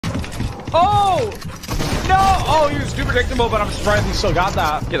Oh! No! Oh, he was too predictable, but I'm surprised he still got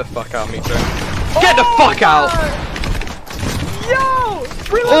that. Get the fuck out, Mito. Get the fuck out! Yo!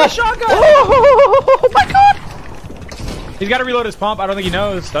 Reload the shotgun! Oh my god! He's got to reload his pump. I don't think he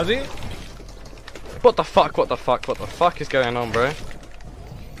knows, does he? What the fuck? What the fuck? What the fuck is going on, bro?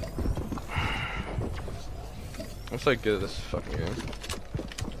 I'm so good at this fucking game.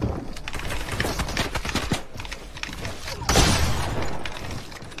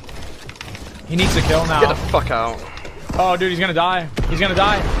 He needs to kill now. Get the fuck out. Oh, dude, he's gonna die. He's gonna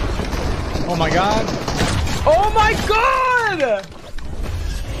die. Oh my god. Oh my god!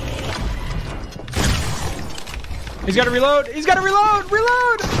 He's gotta reload. He's gotta reload.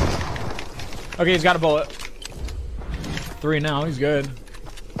 Reload! Okay, he's got a bullet. 3 now. He's good.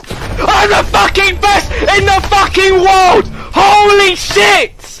 I'm the fucking best in the fucking world! Holy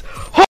shit!